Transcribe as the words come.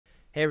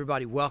Hey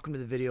everybody, welcome to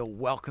the video,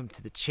 welcome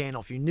to the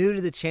channel. If you're new to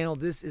the channel,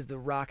 this is the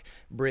Rock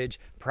Bridge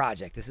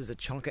Project. This is a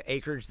chunk of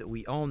acreage that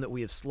we own that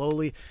we have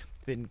slowly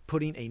been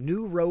putting a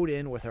new road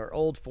in with our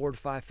old Ford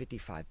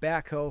 555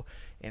 backhoe,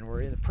 and we're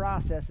in the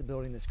process of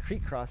building this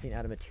creek crossing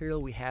out of material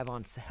we have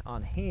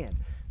on hand.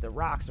 The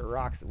rocks are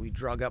rocks that we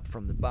drug up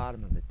from the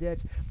bottom of the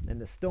ditch,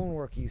 and the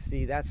stonework you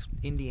see, that's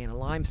Indiana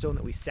limestone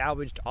that we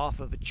salvaged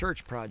off of a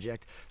church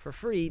project for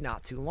free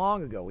not too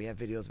long ago. We have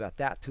videos about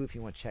that too if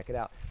you want to check it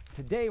out.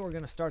 Today we're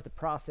going to start the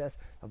process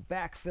of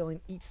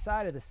backfilling each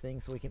side of this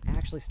thing so we can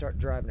actually start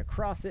driving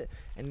across it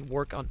and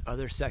work on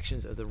other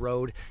sections of the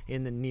road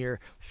in the near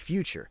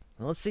future.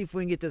 Now let's see if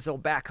we can get this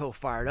old backhoe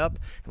fired up,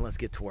 and let's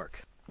get to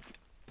work.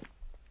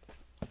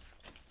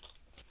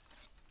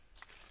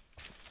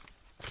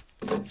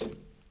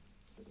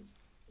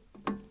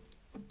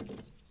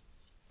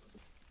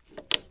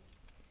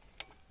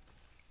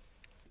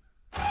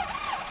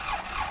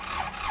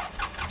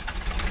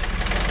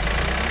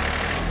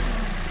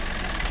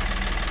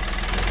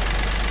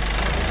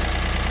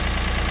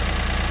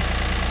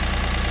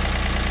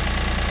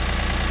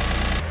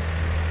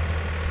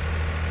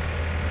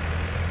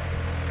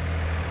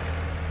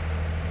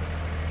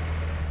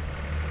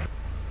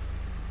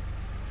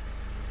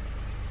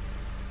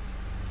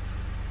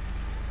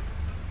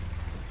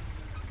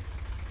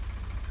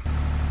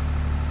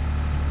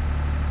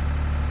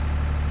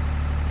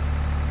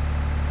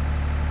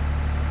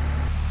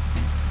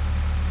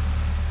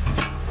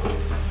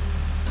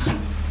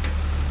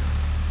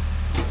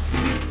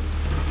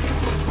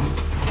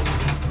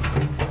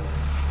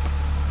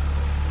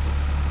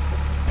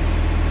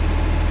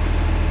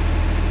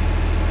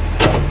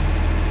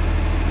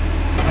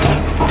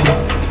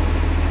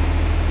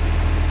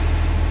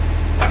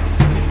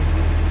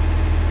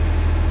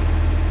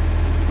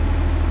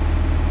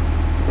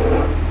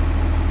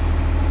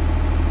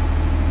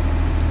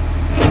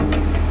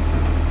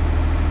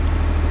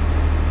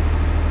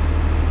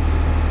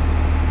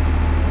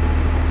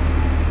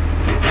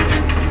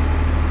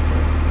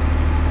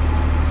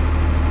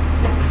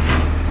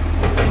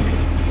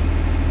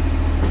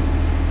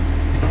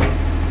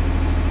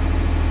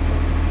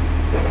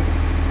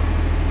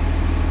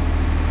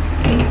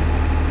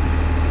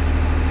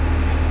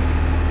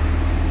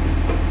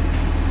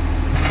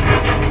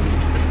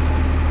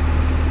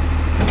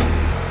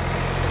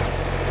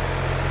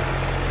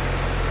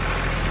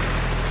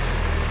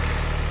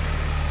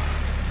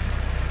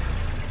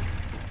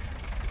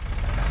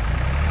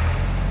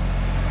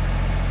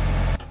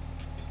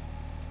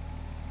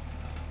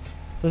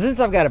 So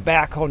since I've got a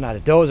backhoe, not a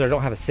dozer, I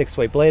don't have a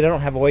 6-way blade, I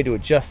don't have a way to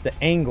adjust the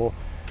angle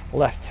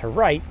left to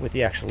right with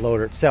the actual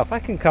loader itself. I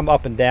can come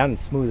up and down and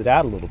smooth it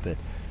out a little bit.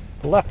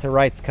 The left to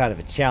right's kind of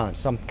a challenge.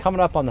 So I'm coming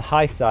up on the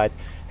high side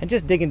and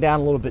just digging down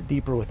a little bit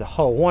deeper with the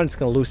hoe. One, it's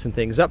going to loosen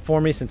things up for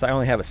me since I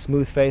only have a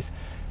smooth face.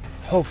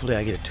 Hopefully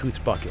I get a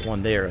tooth bucket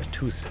one day, or a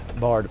tooth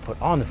bar to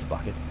put on this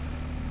bucket.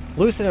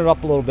 Loosen it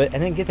up a little bit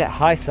and then get that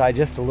high side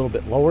just a little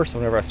bit lower, so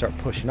whenever I start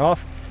pushing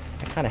off,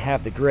 I kind of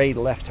have the grade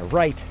left to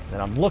right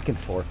that I'm looking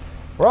for.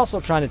 We're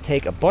also trying to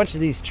take a bunch of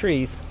these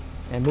trees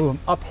and move them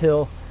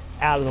uphill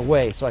out of the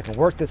way so I can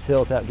work this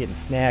hill without getting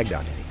snagged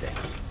on anything.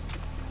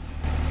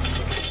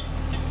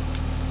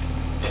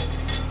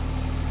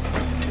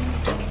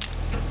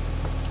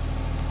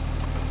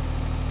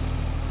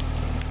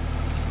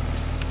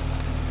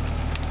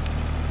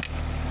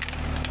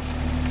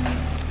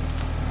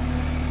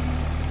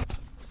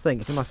 Just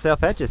thinking to myself,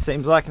 that just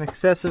seems like an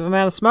excessive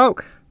amount of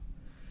smoke.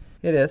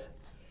 It is.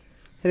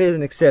 It is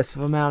an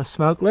excessive amount of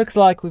smoke. Looks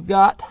like we've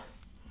got,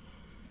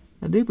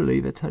 I do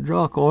believe it's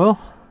hydraulic oil.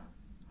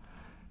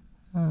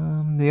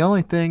 The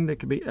only thing that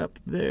could be up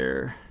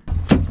there,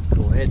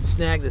 go ahead and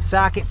snag the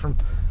socket from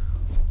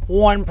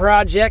one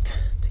project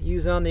to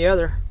use on the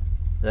other.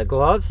 The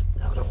gloves?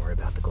 No, don't worry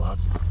about the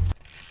gloves.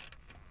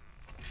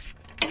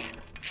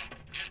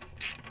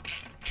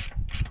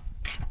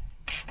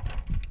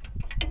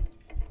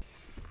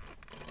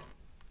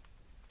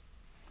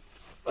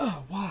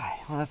 Oh, why?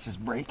 Well, that's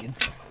just breaking.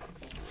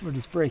 We're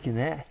just breaking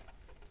that.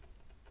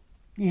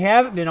 You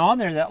haven't been on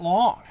there that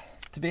long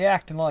to be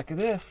acting like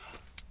this.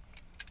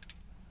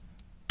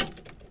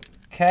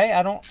 Okay,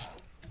 I don't...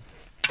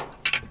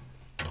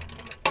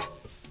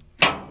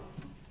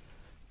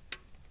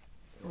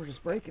 We're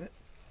just breaking it.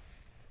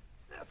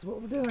 That's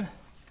what we're doing.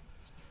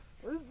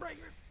 We're just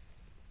breaking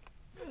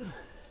it.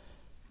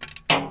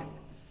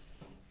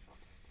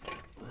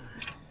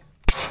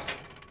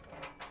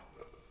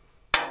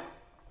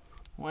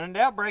 When in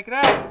doubt, break it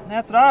out.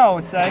 That's what I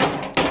always say.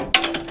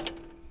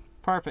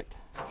 Perfect.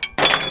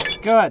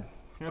 Good.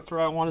 That's where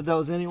I wanted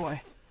those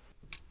anyway.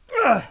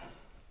 Ugh.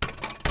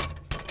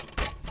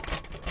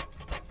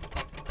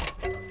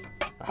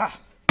 Aha.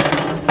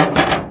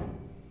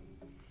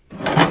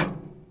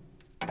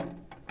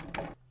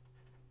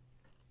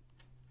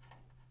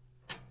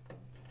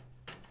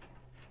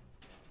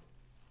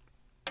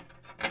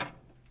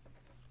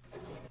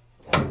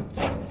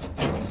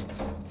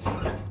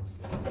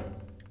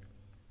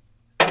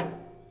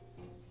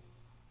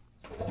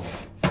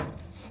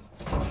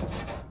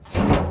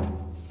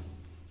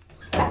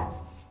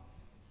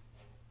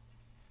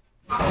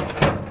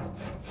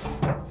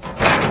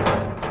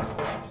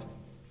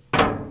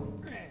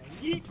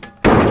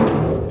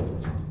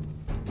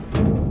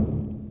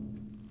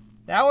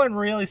 That went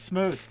really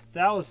smooth.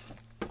 That was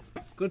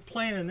good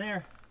planning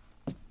there.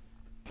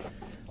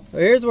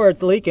 Well, here's where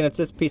it's leaking. It's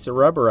this piece of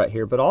rubber right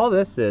here, but all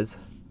this is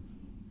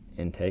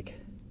intake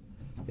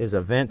is a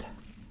vent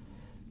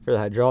for the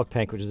hydraulic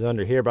tank, which is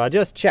under here. But I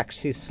just checked,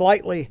 she's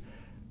slightly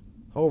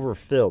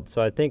overfilled,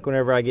 so I think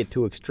whenever I get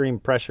to extreme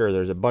pressure,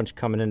 there's a bunch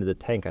coming into the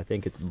tank. I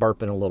think it's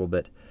burping a little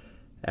bit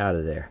out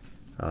of there.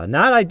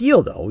 Not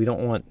ideal though. We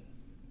don't want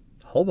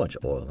a whole bunch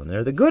of oil in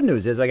there. The good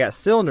news is I got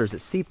cylinders that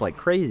seep like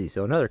crazy,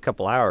 so another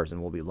couple hours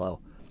and we'll be low.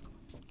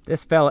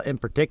 This fella in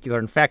particular,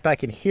 in fact, I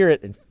can hear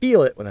it and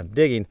feel it when I'm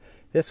digging.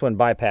 This one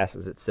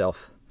bypasses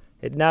itself.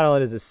 It not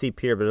only does it seep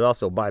here, but it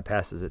also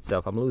bypasses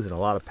itself. I'm losing a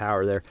lot of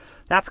power there.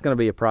 That's going to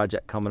be a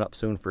project coming up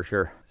soon for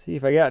sure. See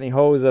if I got any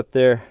hose up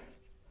there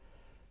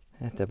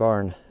at the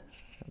barn.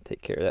 I'll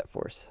take care of that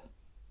for us.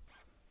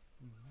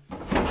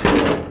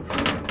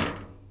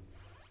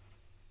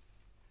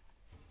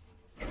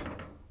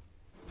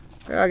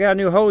 I got a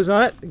new hose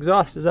on it.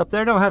 Exhaust is up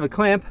there. Don't have a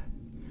clamp.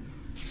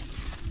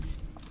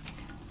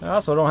 I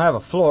also don't have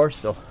a floor,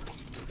 so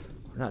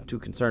we're not too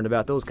concerned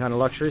about those kind of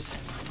luxuries.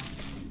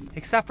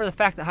 Except for the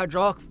fact that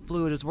hydraulic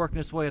fluid is working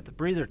its way up the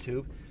breather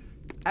tube,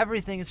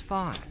 everything is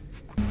fine.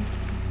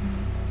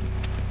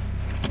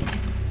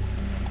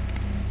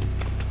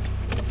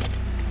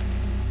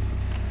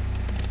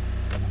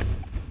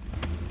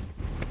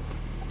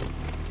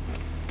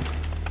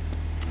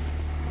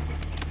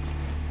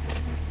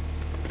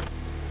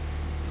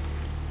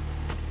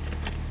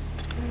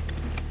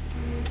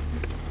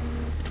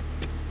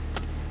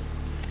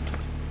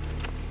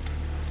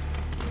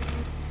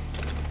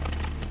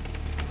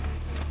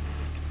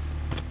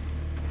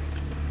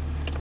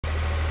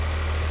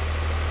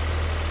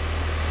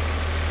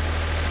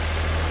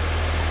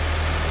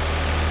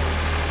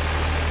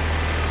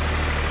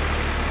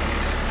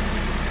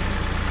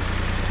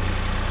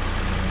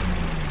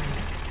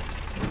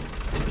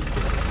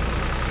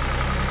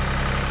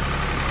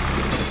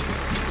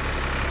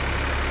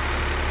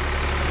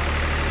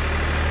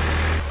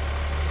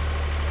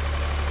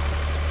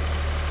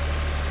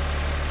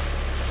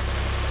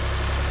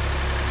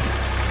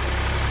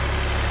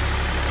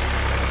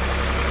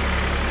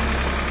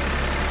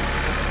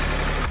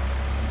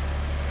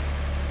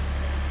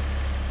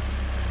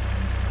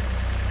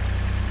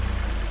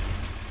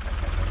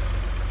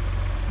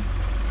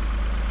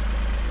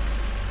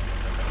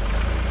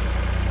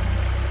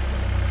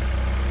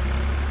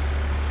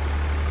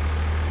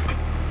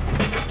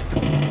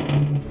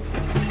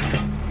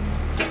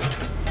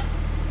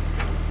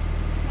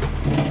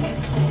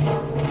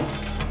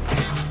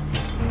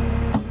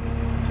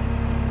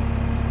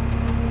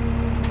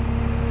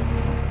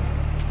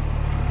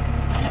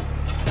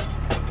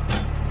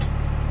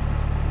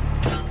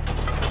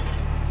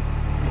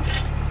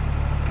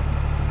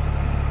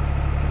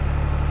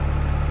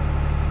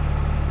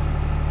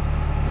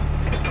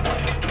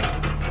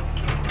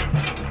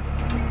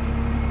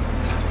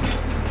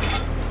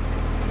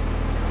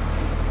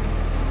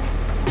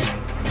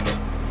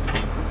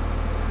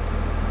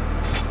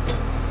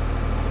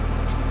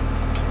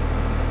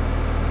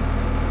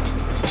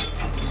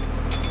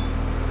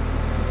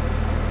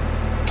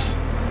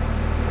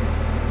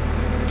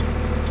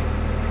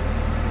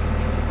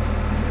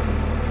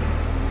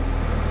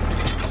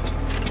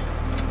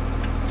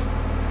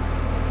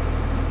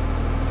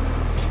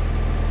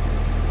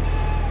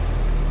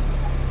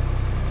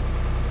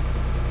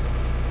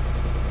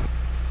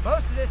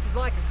 This is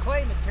like a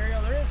clay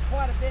material. There is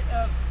quite a bit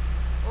of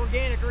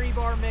organic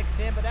rebar mixed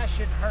in, but that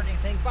shouldn't hurt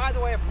anything. By the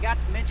way, I forgot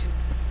to mention,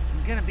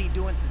 I'm gonna be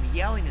doing some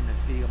yelling in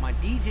this video. My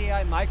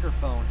DJI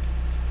microphone,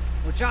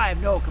 which I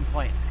have no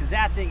complaints, because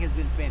that thing has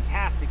been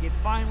fantastic. It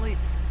finally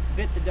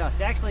bit the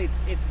dust. Actually,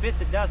 it's bit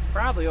the dust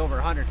probably over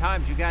 100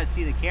 times. You guys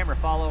see the camera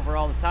fall over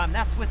all the time.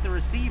 That's with the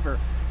receiver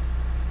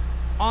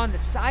on the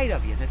side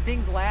of you. The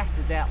thing's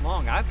lasted that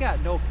long. I've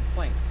got no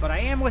complaints, but I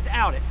am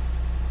without it.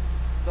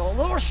 So a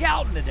little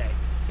shouting today.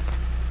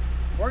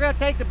 We're gonna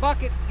take the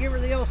bucket, give her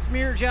the old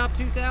smear job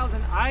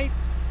 2000. I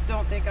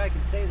don't think I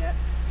can say that.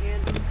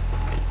 And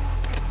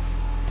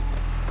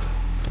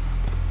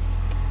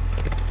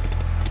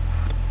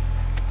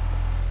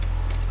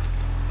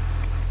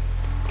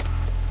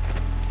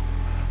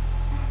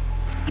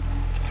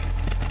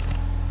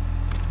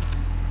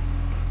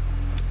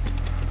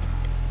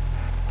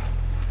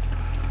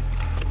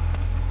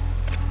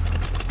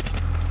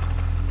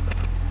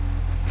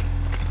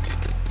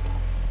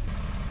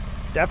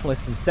definitely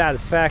some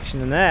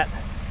satisfaction in that.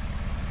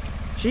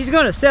 She's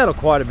going to settle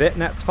quite a bit,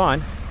 and that's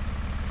fine,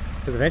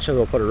 because eventually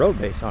we'll put a road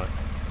base on it.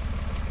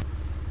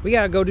 We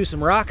got to go do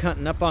some rock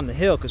hunting up on the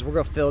hill, because we're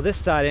going to fill this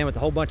side in with a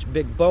whole bunch of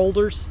big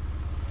boulders.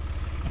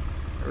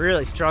 I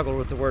really struggled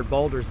with the word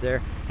boulders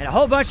there. And a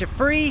whole bunch of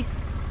free,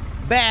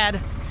 bad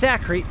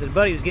saccharine that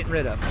Buddy was getting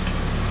rid of.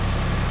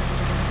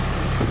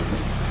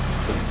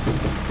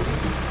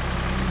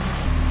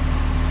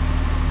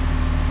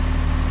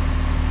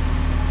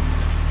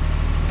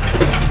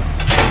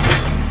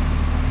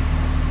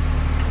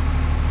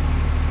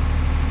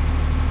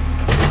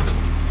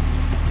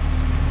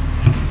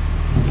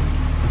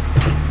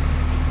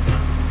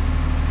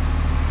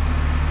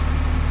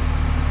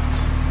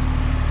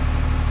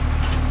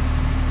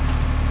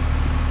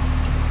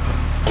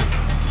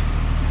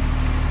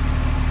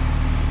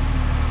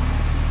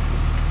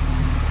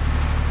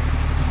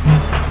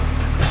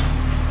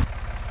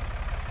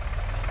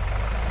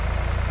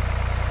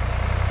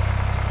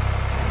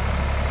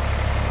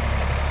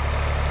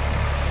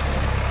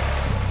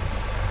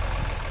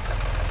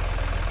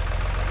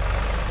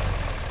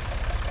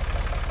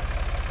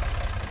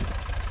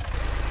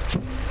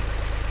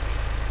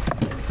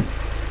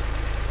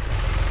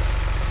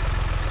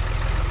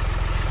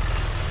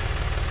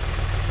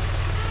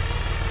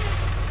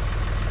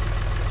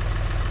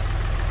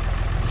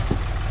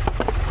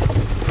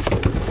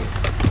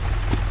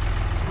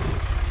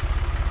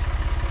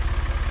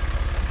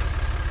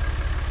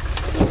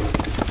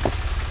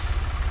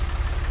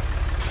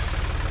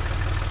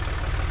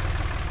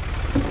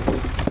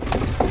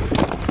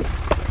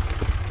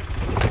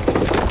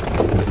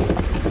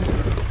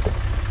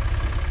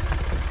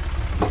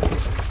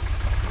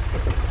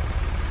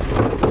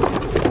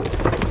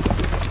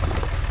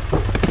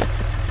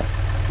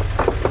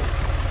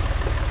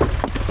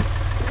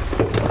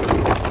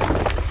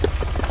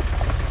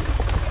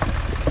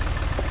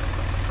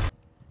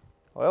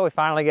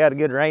 finally got a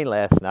good rain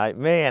last night.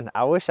 Man,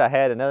 I wish I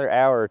had another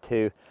hour or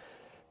two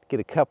to get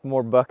a couple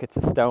more buckets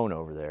of stone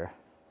over there.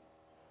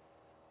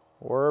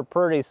 We're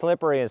pretty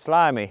slippery and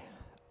slimy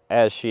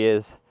as she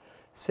is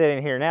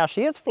sitting here now.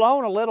 She has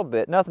flown a little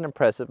bit, nothing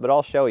impressive, but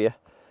I'll show you.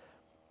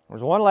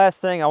 There's one last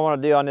thing I want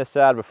to do on this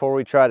side before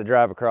we try to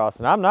drive across,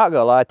 and I'm not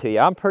going to lie to you,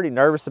 I'm pretty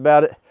nervous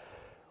about it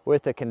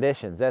with the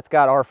conditions. That's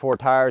got R4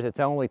 tires, it's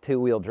only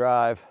two-wheel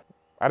drive.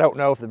 I don't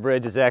know if the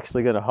bridge is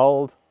actually going to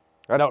hold.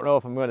 I don't know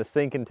if I'm going to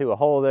sink into a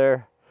hole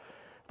there.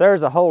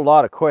 There's a whole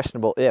lot of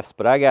questionable ifs,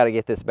 but I got to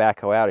get this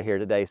backhoe out of here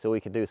today so we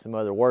can do some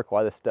other work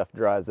while this stuff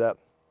dries up.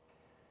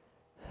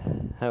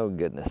 Oh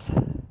goodness.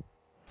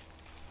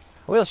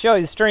 We'll show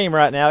you the stream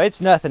right now.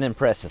 It's nothing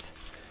impressive.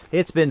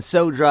 It's been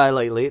so dry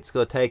lately, it's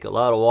going to take a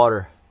lot of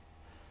water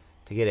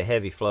to get a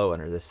heavy flow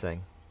under this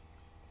thing.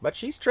 But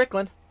she's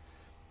trickling.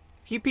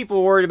 A few people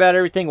are worried about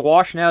everything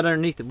washing out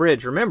underneath the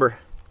bridge. Remember,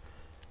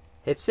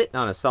 it's sitting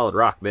on a solid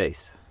rock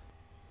base.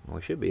 We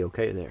should be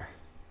okay there.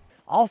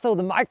 Also,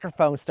 the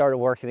microphone started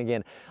working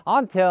again.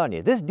 I'm telling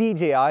you, this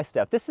DJI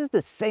stuff, this is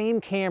the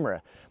same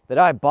camera that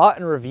I bought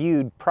and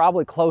reviewed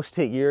probably close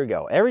to a year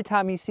ago. Every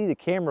time you see the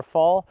camera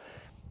fall,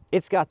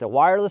 it's got the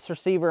wireless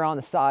receiver on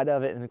the side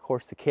of it and of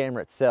course the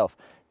camera itself.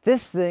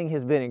 This thing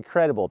has been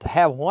incredible. To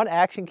have one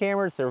action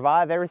camera to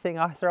survive everything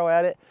I throw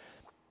at it,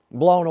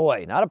 blown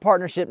away. Not a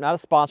partnership, not a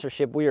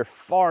sponsorship. We are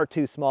far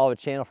too small of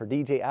a channel for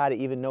DJI to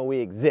even know we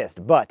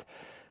exist, but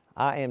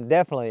I am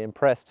definitely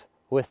impressed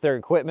with their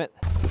equipment.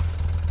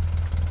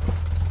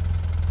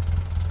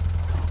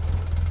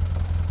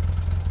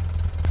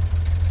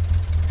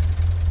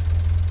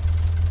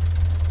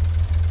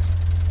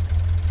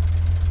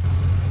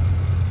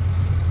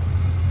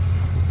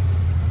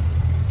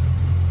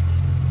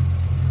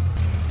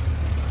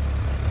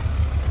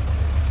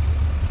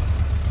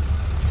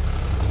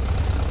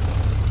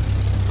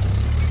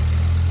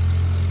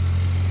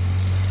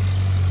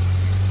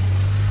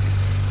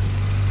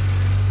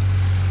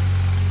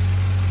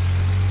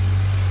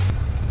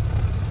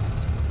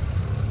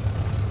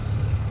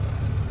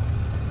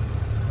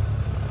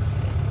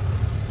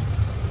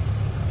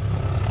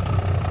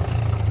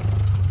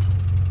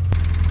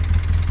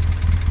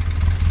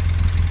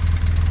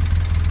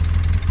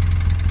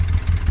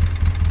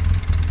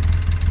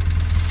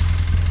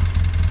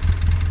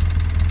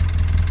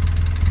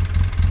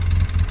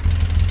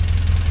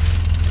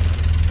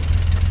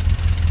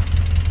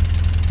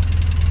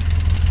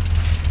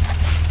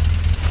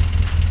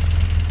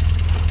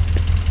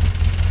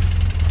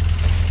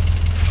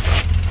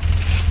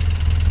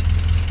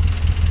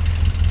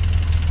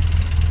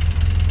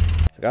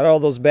 Got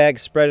all those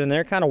bags spread in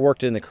there, kind of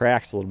worked in the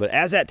cracks a little bit.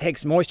 As that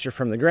takes moisture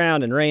from the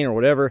ground and rain or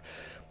whatever,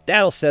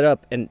 that'll set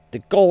up, and the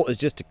goal is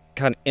just to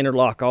kind of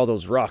interlock all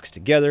those rocks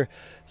together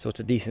so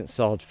it's a decent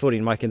solid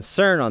footing. My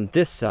concern on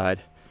this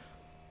side,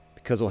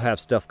 because we'll have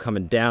stuff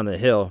coming down the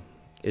hill,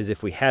 is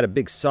if we had a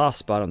big soft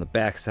spot on the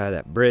back side of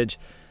that bridge,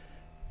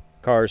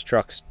 cars,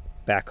 trucks,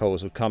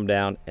 backhoes would come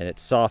down and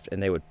it's soft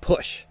and they would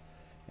push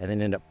and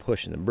then end up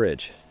pushing the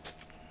bridge.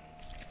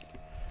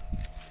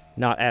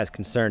 Not as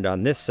concerned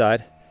on this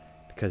side,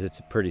 because it's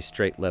a pretty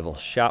straight level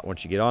shot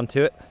once you get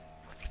onto it,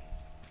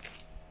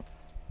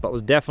 but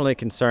was definitely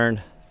concerned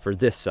for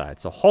this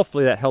side, so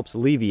hopefully that helps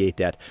alleviate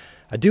that.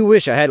 I do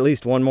wish I had at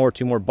least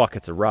two more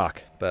buckets of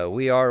rock, but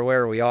we are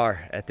where we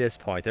are at this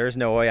point. There's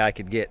no way I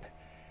could get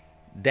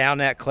down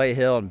that clay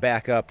hill and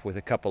back up with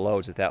a couple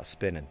loads without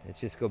spinning. It's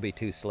just gonna be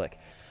too slick.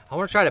 I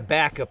want to try to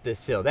back up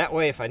this hill, that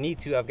way if I need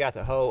to, I've got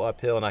the hoe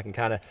uphill and I can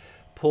kind of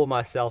pull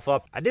myself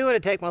up. I do want to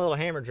take my little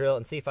hammer drill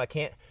and see if I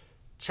can't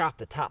chop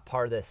the top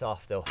part of this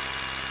off though.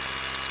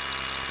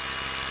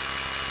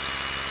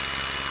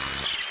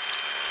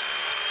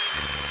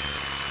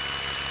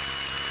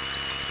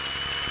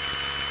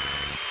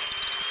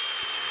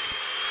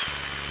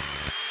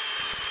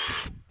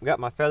 Got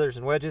my feathers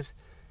and wedges.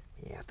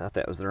 Yeah, I thought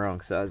that was the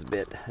wrong size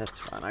bit. That's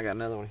fine. I got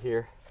another one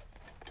here.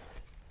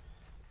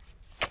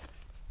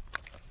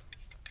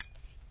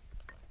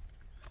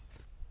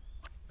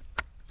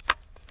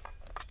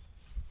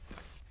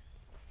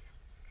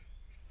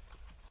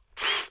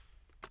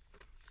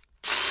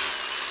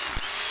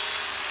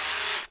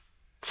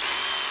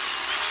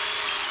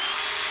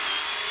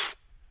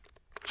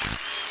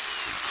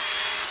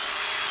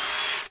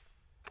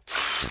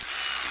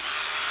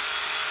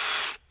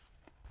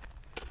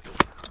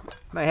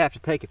 May have to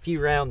take a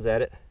few rounds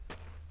at it.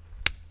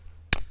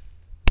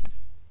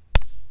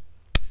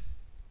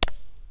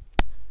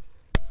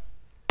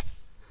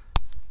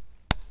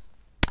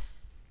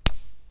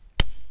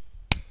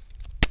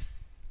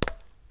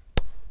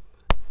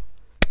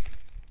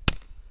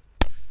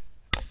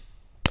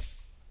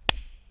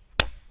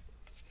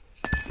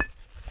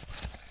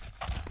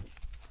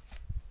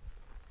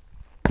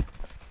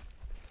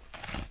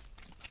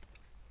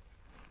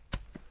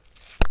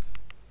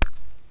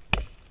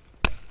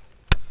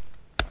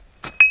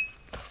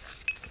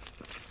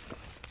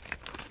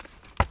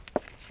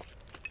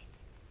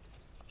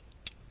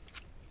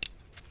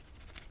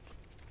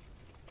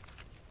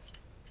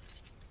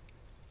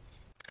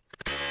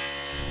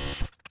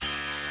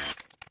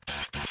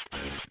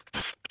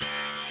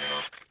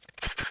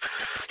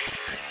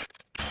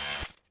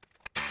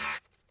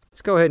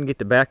 let's go ahead and get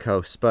the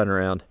backhoe spun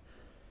around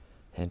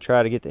and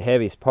try to get the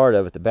heaviest part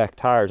of it, the back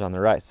tires, on the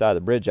right side of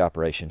the bridge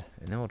operation.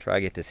 And then we'll try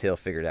to get this hill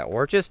figured out.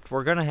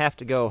 We're gonna have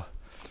to go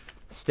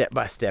step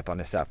by step on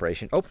this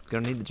operation. Oh,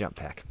 gonna need the jump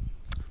pack.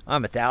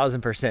 I'm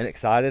 1000%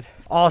 excited.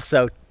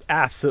 Also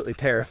absolutely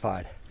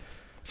terrified.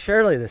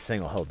 Surely this thing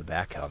will hold the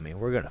backhoe. I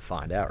mean, we're gonna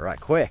find out right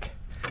quick.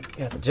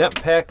 Got the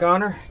jump pack on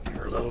her. Give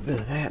her a little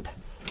bit of that.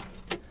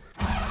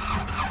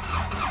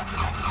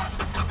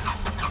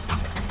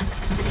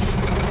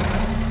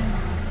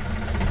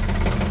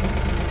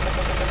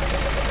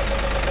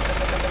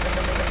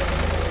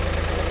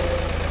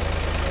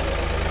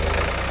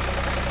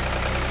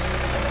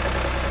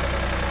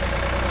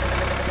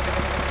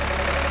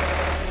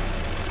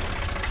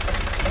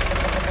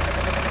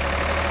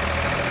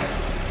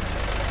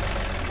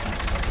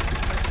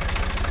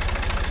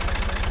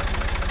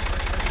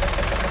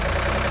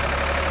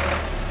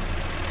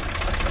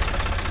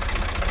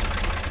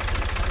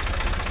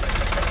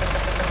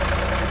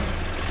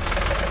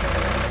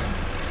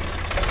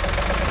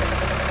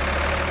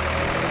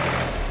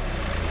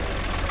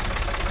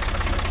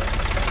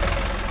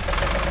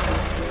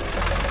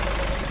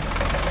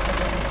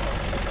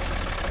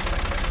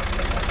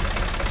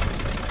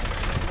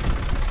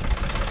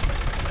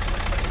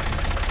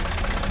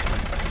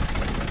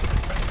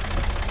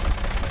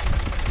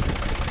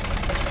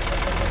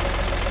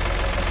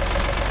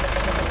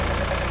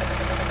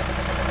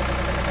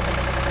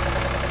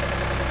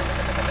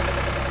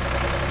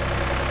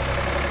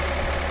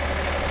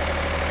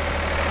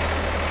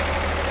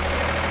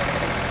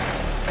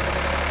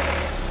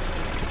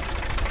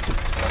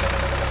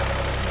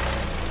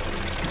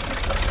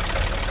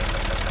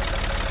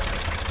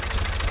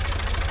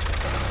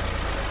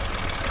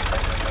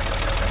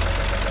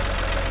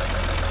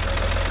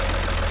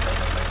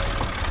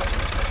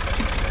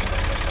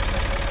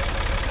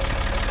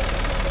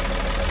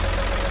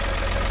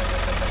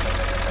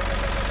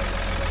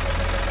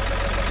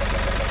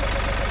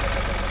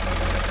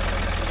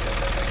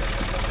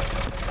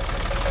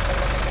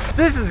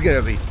 This is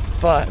gonna be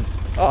fun.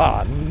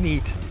 Oh,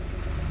 neat.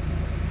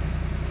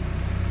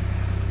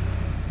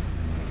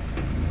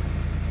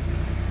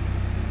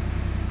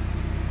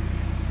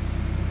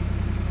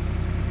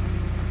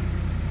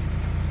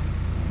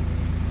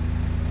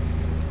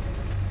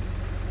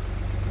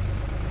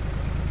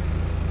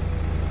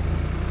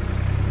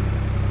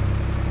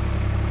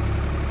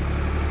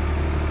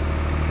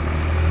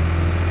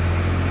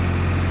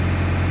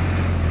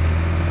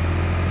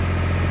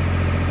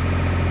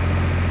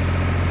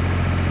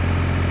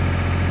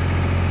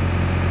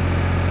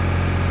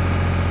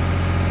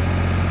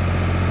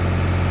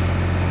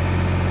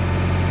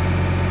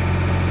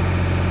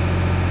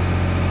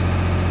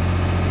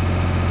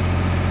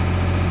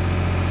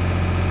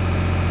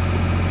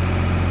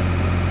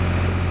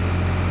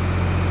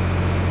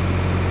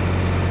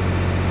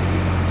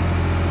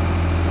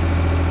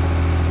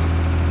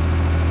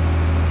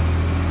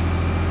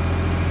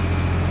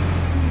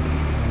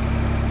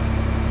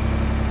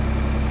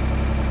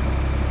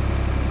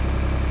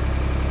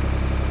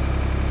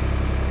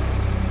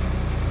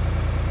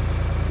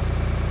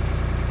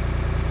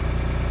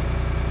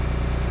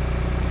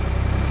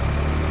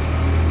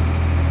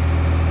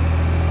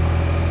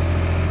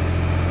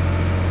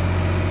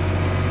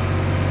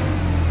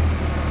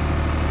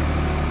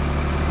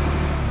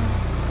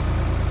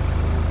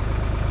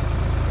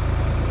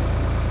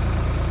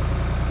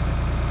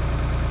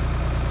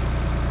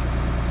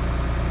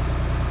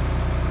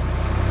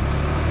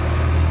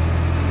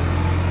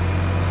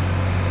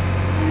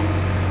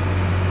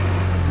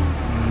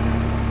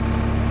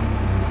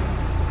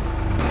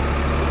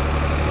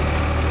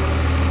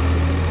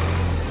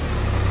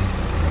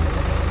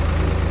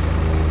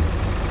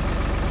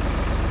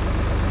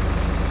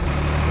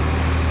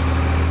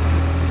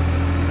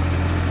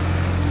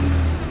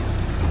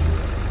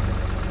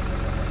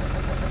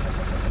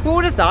 Who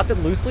would have thought that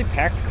loosely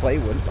packed clay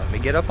wouldn't let me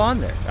get up on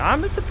there?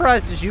 I'm as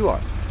surprised as you are.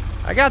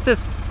 I got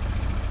this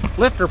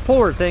lifter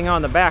puller thing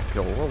on the back.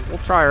 We'll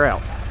try her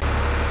out.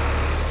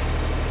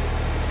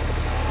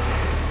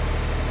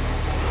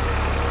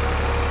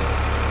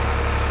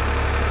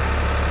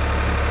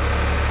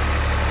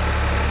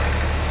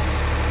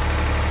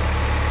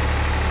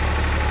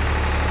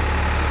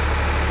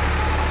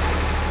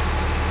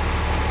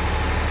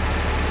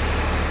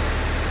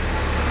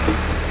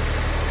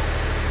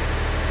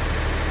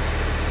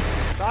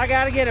 I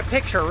gotta get a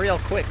picture real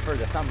quick for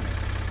the thumbnail.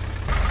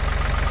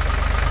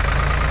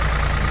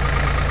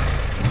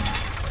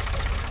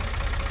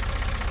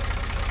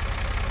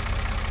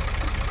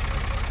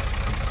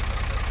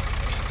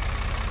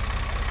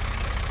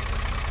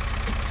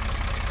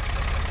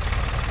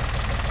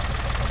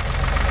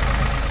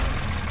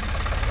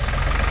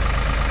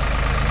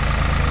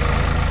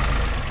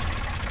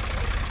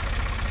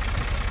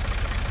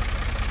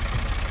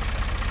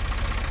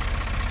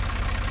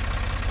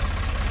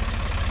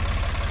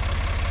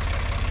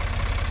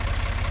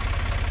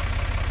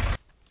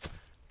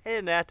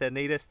 Isn't that the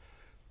neatest?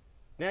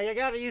 Now you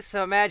gotta use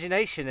some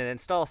imagination and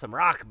install some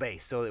rock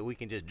base so that we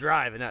can just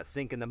drive and not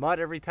sink in the mud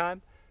every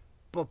time.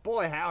 But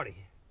boy,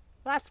 howdy.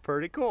 That's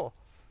pretty cool.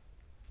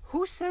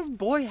 Who says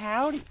boy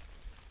howdy?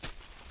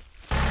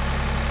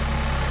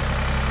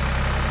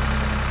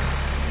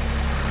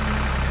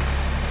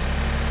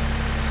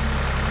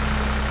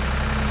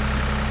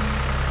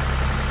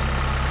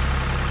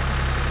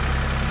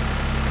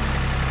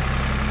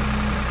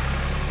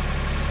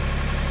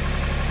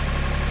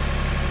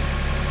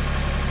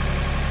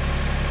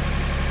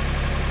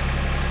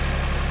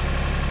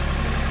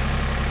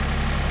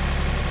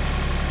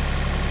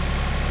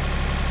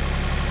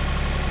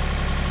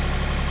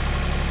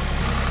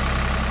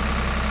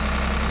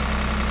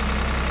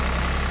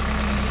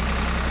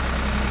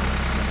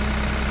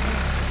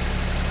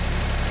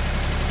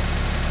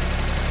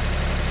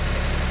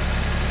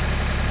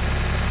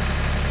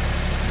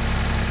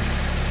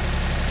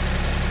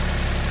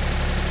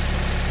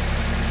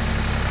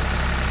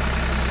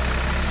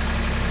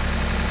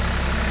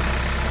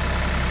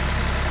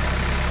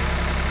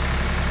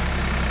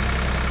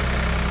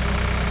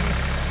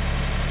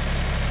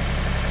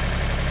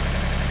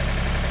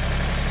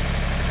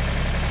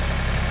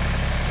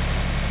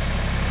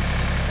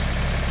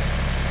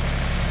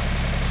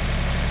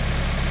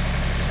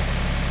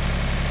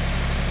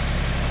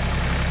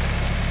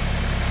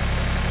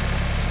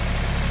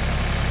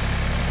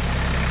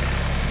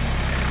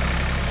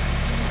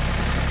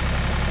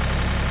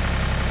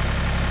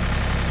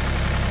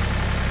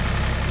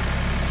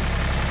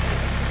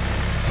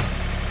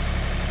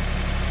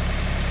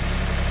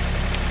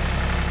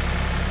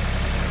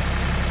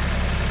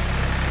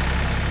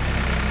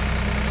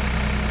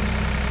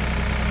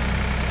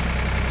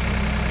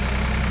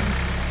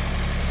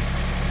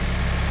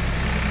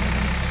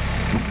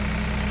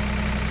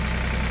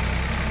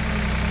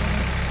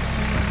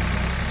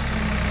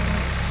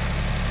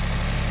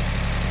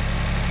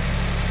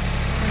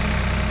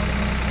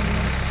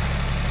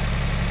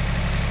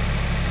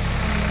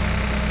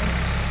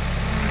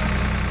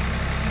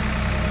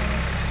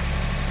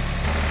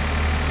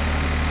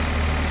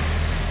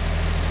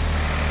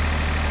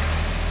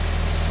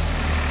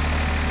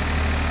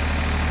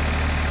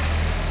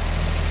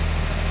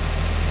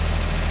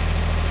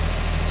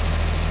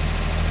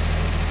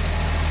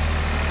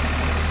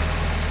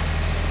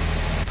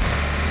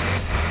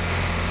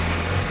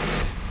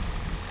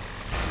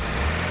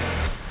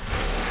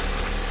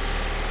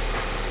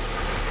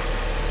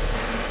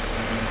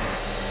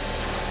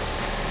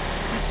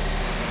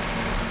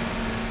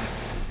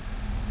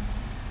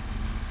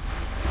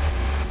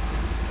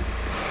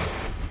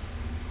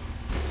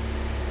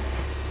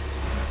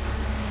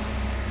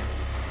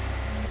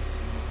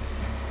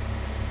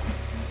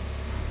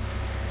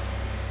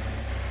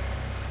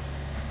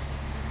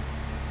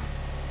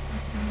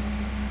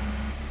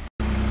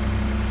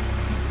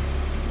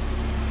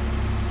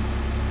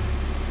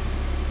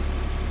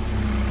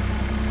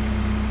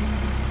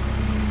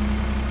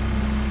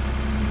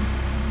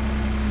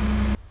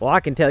 Well, I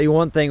can tell you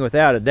one thing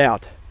without a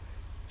doubt.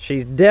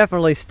 She's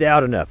definitely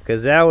stout enough,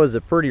 because that was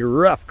a pretty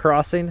rough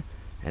crossing,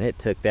 and it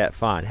took that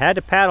fine. Had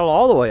to paddle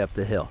all the way up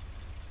the hill.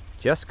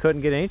 Just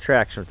couldn't get any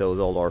traction with those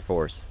old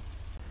R4s.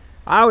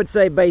 I would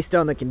say, based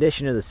on the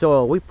condition of the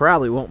soil, we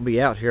probably won't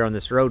be out here on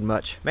this road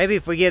much. Maybe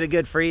if we get a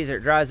good freeze or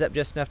it dries up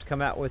just enough to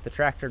come out with the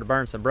tractor to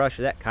burn some brush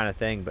or that kind of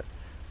thing, but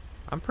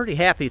I'm pretty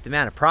happy with the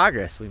amount of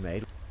progress we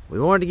made. We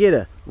wanted to get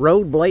a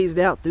road blazed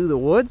out through the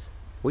woods.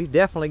 We've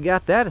definitely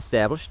got that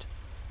established.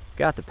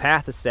 Got the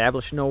path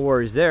established, no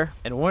worries there.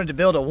 And wanted to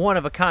build a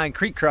one-of-a-kind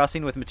creek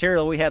crossing with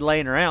material we had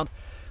laying around.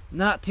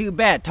 Not too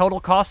bad. Total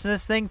cost of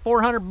this thing,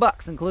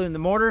 $400, including the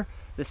mortar,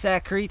 the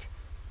saccrete.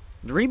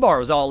 The rebar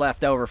was all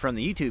left over from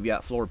the YouTube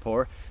yacht floor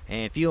pour,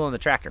 and fuel on the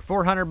tractor,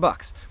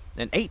 $400.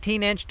 An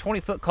 18-inch,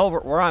 20-foot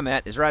culvert where I'm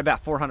at is right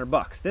about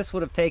 $400. This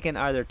would have taken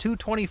either two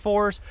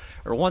 24s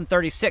or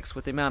 136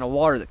 with the amount of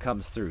water that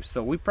comes through.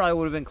 So we probably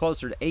would have been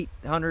closer to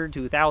 $800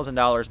 to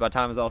 $1,000 by the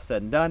time it was all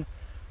said and done.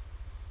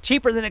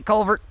 Cheaper than a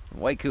culvert,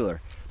 way cooler.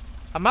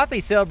 I might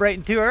be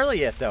celebrating too early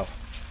yet though.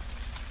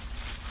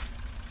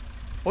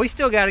 We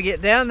still got to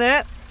get down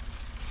that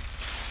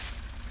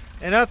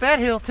and up that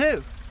hill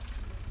too.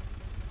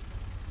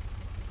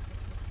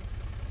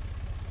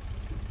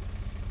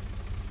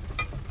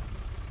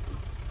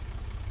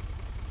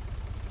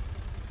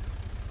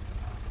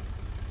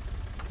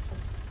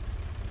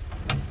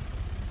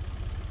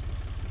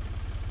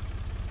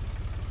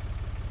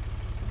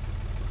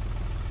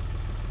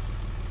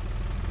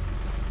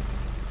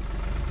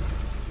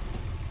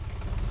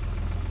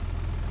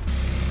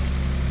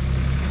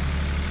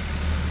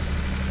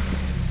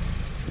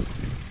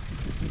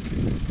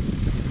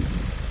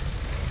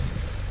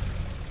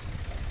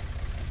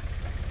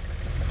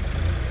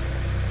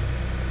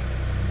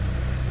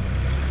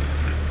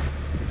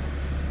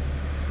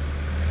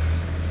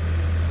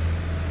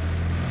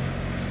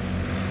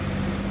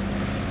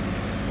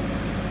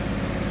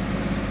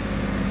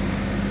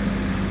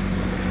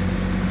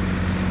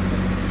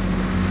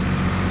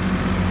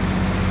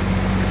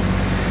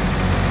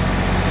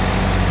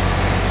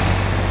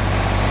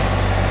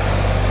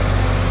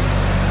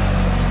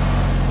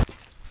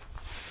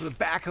 So the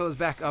backhoe's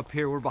back up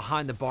here. We're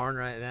behind the barn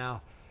right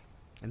now.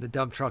 And the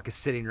dump truck is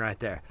sitting right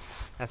there.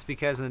 That's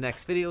because in the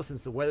next video,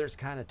 since the weather's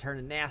kind of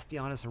turning nasty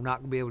on us, we're not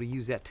going to be able to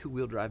use that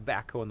two-wheel drive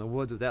backhoe in the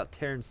woods without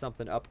tearing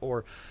something up,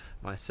 or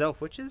myself,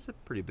 which is a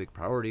pretty big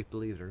priority,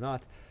 believe it or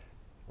not.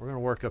 We're going to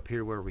work up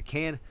here where we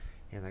can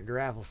in the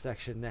gravel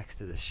section next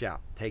to the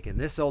shop, taking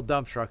this old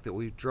dump truck that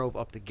we drove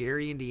up to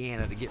Gary,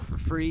 Indiana to get for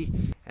free,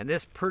 and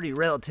this pretty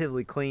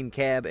relatively clean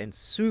cab and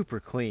super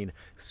clean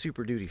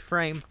Super Duty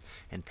frame,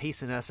 and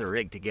piecing us a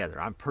rig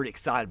together. I'm pretty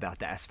excited about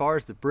that. As far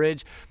as the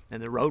bridge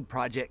and the road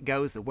project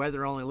goes, the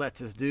weather only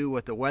lets us do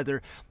what the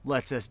weather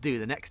lets us do.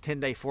 The next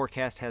 10-day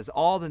forecast has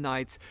all the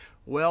nights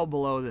well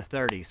below the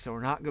 30s, so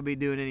we're not going to be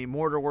doing any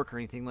mortar work or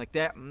anything like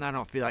that, and I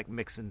don't feel like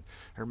mixing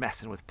or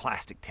messing with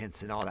plastic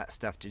tents and all that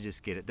stuff to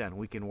just get it done.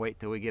 We can wait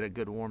till we get a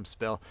good warm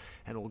spell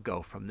and we'll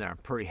go from there. I'm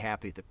pretty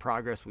happy with the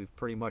progress. We've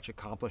pretty much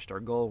accomplished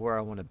our goal where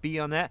I want to be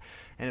on that,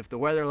 and if the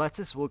weather lets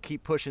us, we'll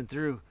keep pushing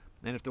through,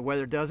 and if the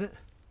weather doesn't,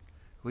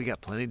 we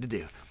got plenty to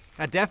do.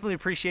 I definitely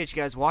appreciate you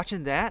guys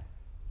watching. That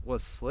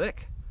was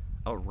slick.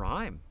 A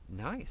rhyme.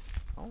 Nice.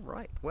 All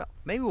right. Well,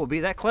 maybe we'll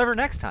be that clever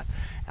next time.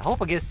 I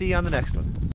hope I get to see you on the next one.